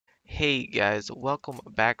Hey guys, welcome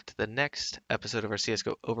back to the next episode of our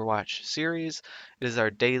CSGO Overwatch series. It is our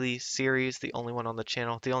daily series, the only one on the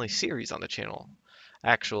channel, the only series on the channel,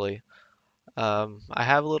 actually. I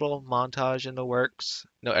have a little montage in the works,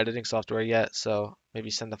 no editing software yet, so maybe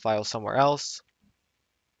send the file somewhere else,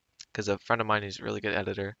 because a friend of mine who's a really good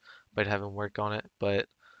editor might have him work on it. But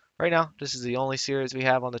right now, this is the only series we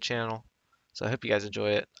have on the channel, so I hope you guys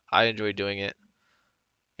enjoy it. I enjoy doing it.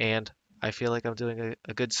 And I feel like I'm doing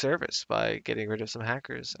a good service by getting rid of some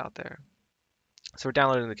hackers out there. So we're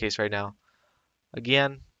downloading the case right now.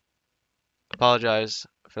 Again, apologize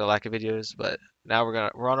for the lack of videos, but now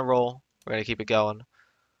we're on a roll. We're gonna keep it going.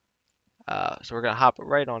 So we're gonna hop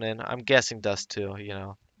right on in. I'm guessing Dust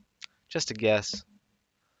 2, just a guess.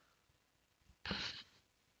 I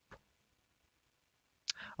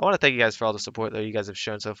want to thank you guys for all the support that you guys have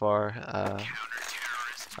shown so far.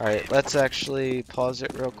 All right, let's actually pause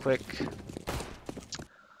it real quick.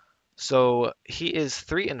 So he is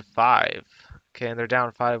 3 and 5. Okay, and they're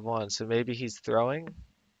down 5-1. So maybe he's throwing.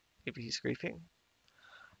 Maybe he's griefing.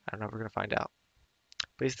 I don't know. We're gonna find out.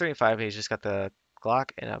 But he's 3 and 5. And he's just got the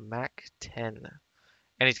Glock and a Mac 10,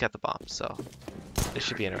 and he's got the bomb. So this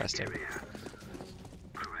should be interesting.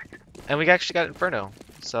 And we actually got Inferno,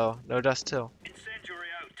 so no Dust too.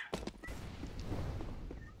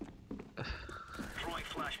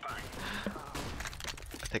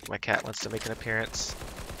 I think my cat wants to make an appearance,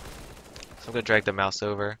 so I'm gonna drag the mouse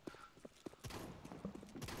over.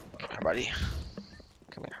 Come here, buddy.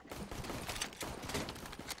 Come here.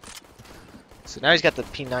 So now he's got the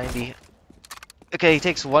P90. Okay, he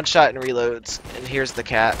takes one shot and reloads, and here's the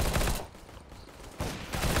cat.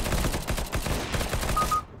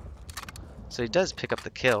 So he does pick up the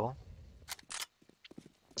kill.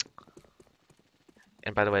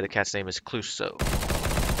 And by the way, the cat's name is Cluso.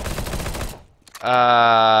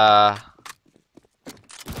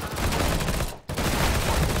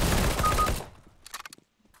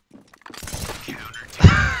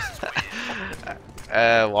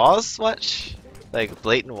 Walls much? Like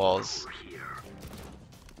blatant walls.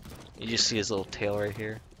 You just see his little tail right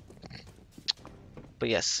here. But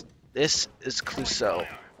yes, this is Cluso.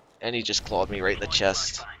 And he just clawed me right in the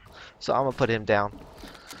chest. So I'm gonna put him down.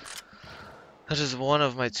 That is one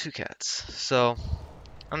of my two cats. So,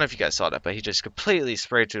 I don't know if you guys saw that, but he just completely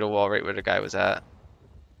sprayed through the wall right where the guy was at.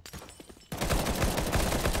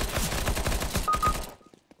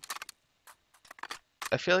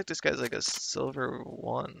 I feel like this guy's like a silver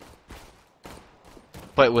 1.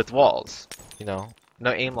 But with walls, no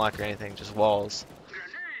aim lock or anything, just walls.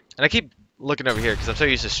 And I keep looking over here because I'm so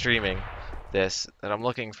used to streaming this that I'm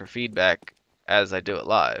looking for feedback as I do it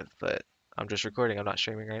live, but I'm just recording, I'm not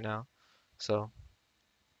streaming right now. So,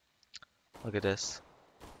 look at this.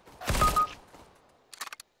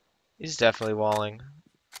 He's definitely walling.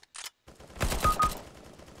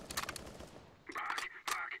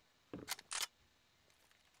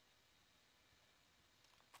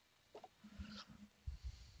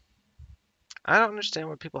 I don't understand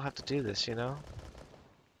why people have to do this, He's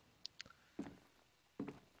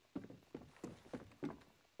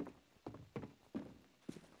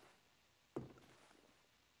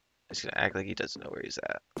gonna act like he doesn't know where he's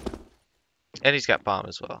at. And he's got bomb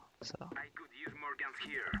as well, so. I could use more guns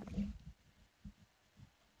here.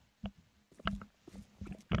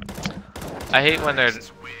 I hate when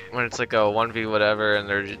it's like a 1v whatever and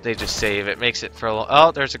they just save. It makes it for a long.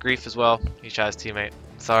 Oh, there's a grief as well. He shot his teammate.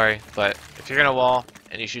 Sorry, but if you're gonna wall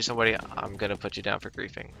and you shoot somebody, I'm gonna put you down for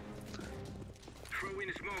griefing.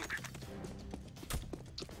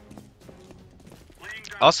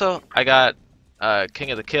 Also, I got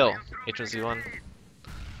King of the Kill, H1Z1.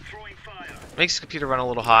 Makes the computer run a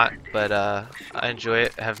little hot, but I enjoy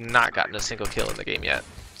it. I have not gotten a single kill in the game yet,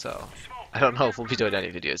 so I don't know if we'll be doing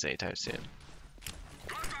any videos anytime soon.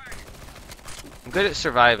 I'm good at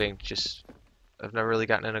surviving, just I've never really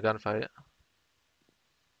gotten in a gunfight.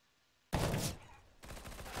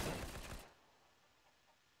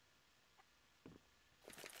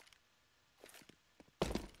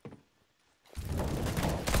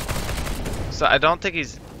 So I don't think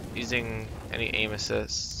he's using any aim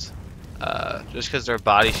assists, just because they're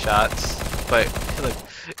body shots. But look,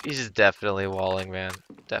 he's just definitely walling, man.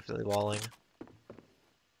 Definitely walling.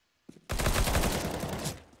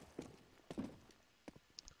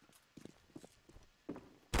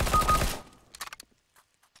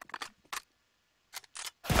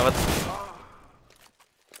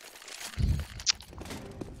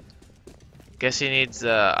 Guess he needs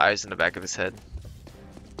eyes in the back of his head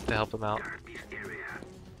to help him out.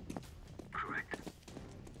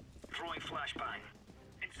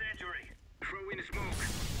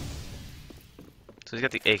 So he's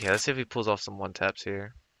got the AK. Let's see if he pulls off some one taps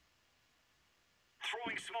here.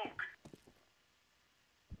 Throwing smoke.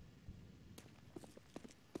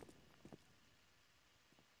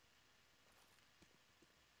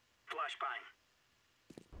 Flashbang.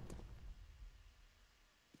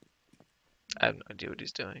 I have no idea what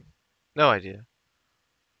he's doing. No idea.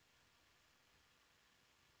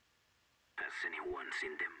 Has anyone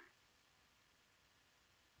seen them?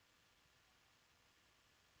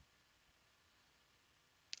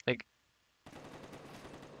 Like,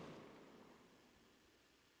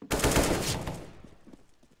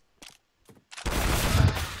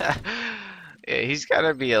 yeah, he's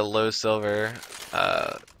gotta be a low silver.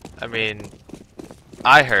 I mean,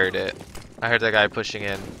 I heard it. I heard that guy pushing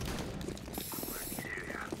in.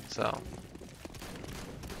 So,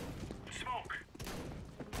 Smoke.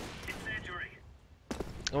 Incendiary.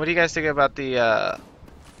 what do you guys think about the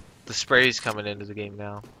sprays coming into the game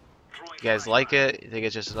now? Throwing You guys flashbang. like it? You think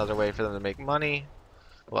it's just another way for them to make money?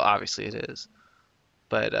 Well, obviously it is.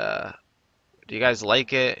 But do you guys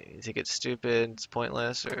like it? You think it's stupid? It's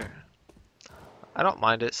pointless? Or I don't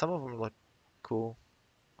mind it. Some of them look cool.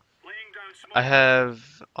 Laying down smoke. I have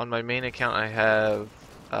on my main account. I have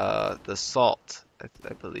the salt,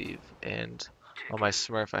 I believe, and on my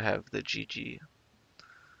Smurf I have the GG.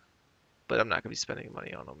 But I'm not gonna be spending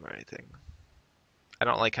money on them or anything. I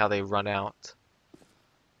don't like how they run out.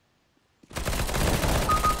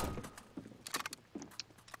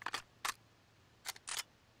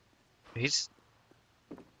 He's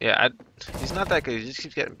he's not that good. He just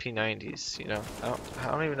keeps getting P90s, you know. I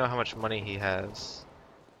don't even know how much money he has.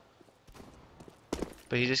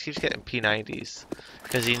 But he just keeps getting P90s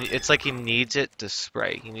because it's like he needs it to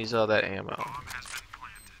spray. He needs all that ammo.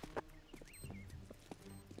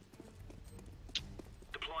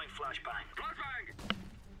 Deploying flashbang. Flashbang.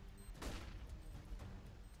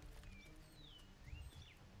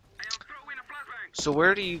 I am throwing a flashbang. So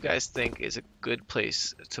where do you guys think is a good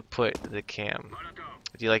place to put the cam? Molotov.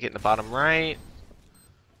 Do you like it in the bottom right?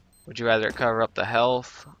 Would you rather cover up the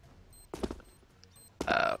health?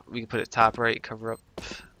 We can put it top right, cover up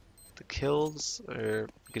the kills, or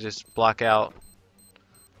we could just block out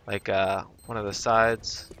like one of the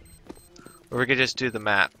sides, or we could just do the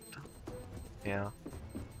map, yeah,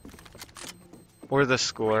 or the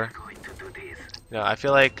score. Going to do this. You know, I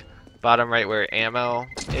feel like bottom right where ammo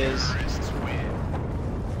is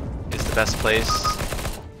the best place.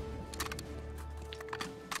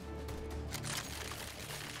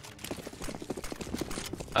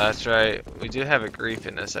 That's right. We do have a grief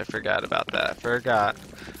in this. I forgot about that. I forgot.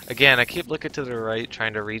 Again, I keep looking to the right,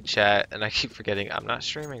 trying to read chat, and I keep forgetting I'm not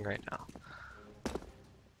streaming right now.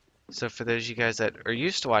 So for those of you guys that are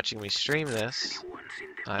used to watching me stream this, Anyone seen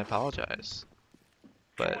them? I apologize.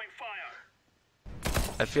 But Throwing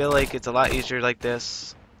fire. I feel like it's a lot easier like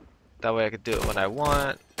this. That way I could do it when I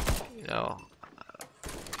want. You know,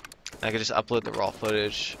 I could just upload the raw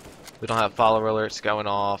footage. We don't have follower alerts going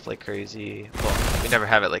off like crazy. Well, we never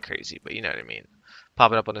have it like crazy, but you know what I mean.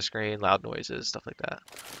 Popping up on the screen, loud noises, stuff like that.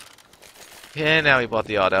 And now we bought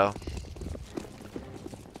the auto.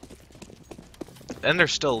 And they're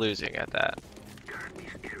still losing at that. Guard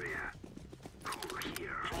this area. Over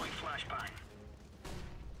here. Throwing flashbang.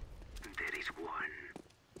 There is one.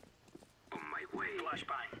 On my way.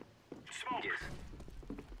 Flashbang. Smoke. Yes.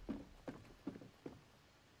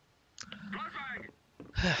 Flashbang.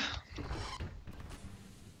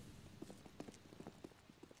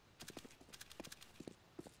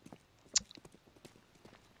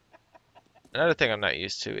 Another thing I'm not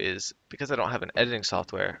used to is because I don't have an editing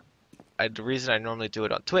software. The reason I normally do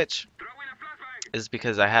it on Twitch Throwing a flashbang. is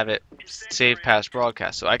because I have it saved past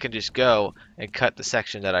broadcast, so I can just go and cut the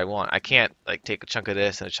section that I want. I can't like take a chunk of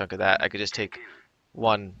this and a chunk of that. I could just take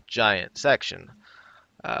one giant section,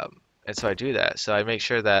 and so I do that. So I make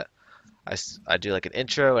sure that I do like an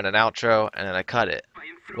intro and an outro, and then I cut it. I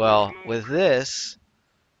am throwing Well, smoke. with this,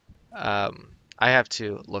 I have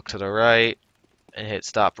to look to the right and hit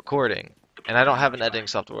stop recording. And I don't have an editing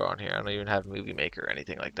software on here. I don't even have Movie Maker or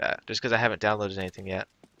anything like that, just because I haven't downloaded anything yet.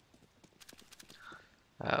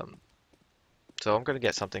 So I'm gonna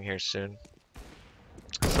get something here soon.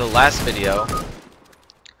 So last video,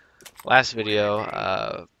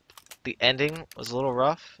 the ending was a little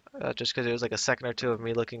rough, just because it was like a second or two of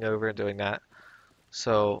me looking over and doing that.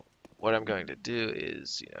 So what I'm going to do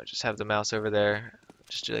is, you know, just have the mouse over there,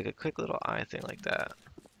 just do like a quick little eye thing like that.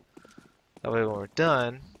 That way when we're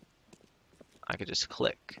done, I could just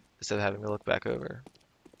click instead of having to look back over.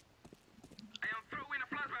 I am throwing a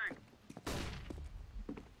flashbang.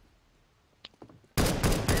 I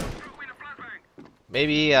am throwing a flashbang.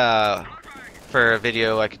 Maybe Flashbang. for a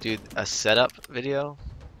video, I could do a setup video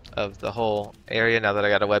of the whole area now that I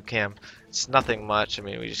got a webcam. It's nothing much. I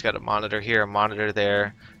mean, we just got a monitor here, a monitor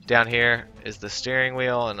there. Down here is the steering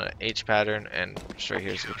wheel and an H pattern, and just right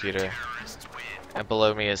here is the computer. And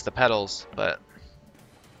below me is the pedals, but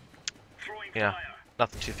yeah,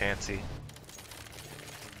 nothing too fancy.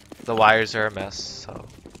 The wires are a mess, so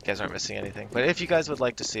you guys aren't missing anything. But if you guys would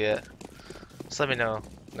like to see it, just let me know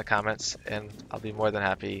in the comments, and I'll be more than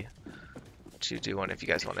happy to do one if you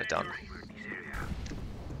guys want it done.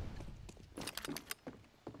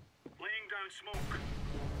 Laying down smoke.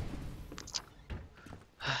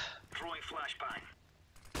 Throwing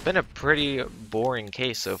flashbang. Been a pretty boring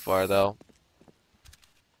case so far, though.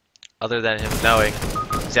 Other than him knowing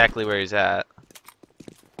exactly where he's at.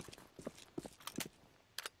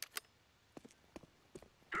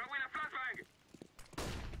 Throwing a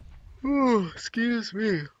flashbang. Ooh, excuse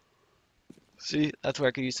me. See, that's where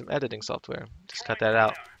I could use some editing software. Just cut that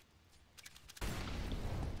out.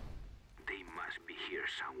 They must be here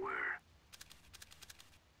somewhere.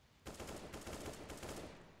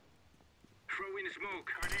 Throwing smoke.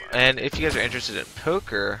 And if you guys are interested in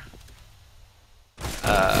poker,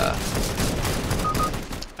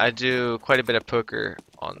 I do quite a bit of poker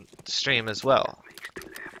on stream as well.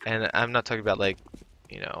 And I'm not talking about like,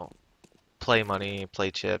 you know, play money, play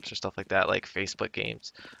chips, or stuff like that, like Facebook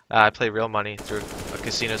games. I play real money through a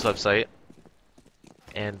casino's website.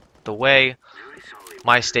 And the way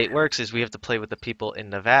my state works is we have to play with the people in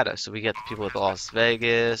Nevada. So we get the people with Las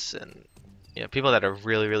Vegas and people that are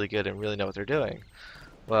really, really good and really know what they're doing.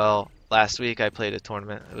 Well, last week I played a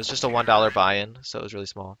tournament. It was just a $1 buy-in, so it was really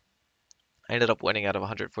small. I ended up winning out of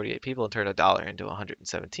 148 people and turned a dollar into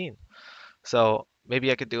 117. So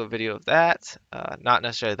maybe I could do a video of that, not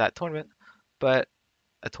necessarily that tournament, but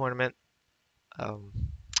a tournament,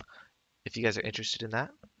 if you guys are interested in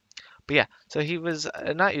that. But yeah, so he was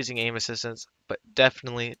not using aim assistance, but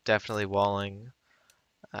definitely walling.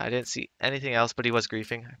 I didn't see anything else, but he was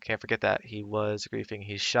griefing. I can't forget that. He was griefing.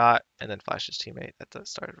 He shot and then flashed his teammate at the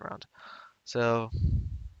start of the round. So,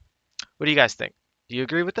 what do you guys think? Do you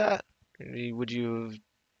agree with that? Would you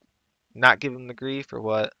not give him the grief or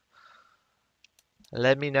what?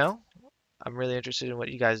 Let me know. I'm really interested in what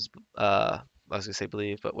you guys, I was gonna say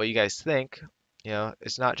believe, but what you guys think.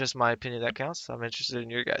 It's not just my opinion that counts. I'm interested in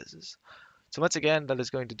your guys's. So once again, that is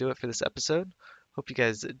going to do it for this episode. Hope you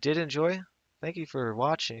guys did enjoy. Thank you for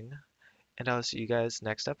watching, and I'll see you guys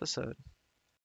next episode.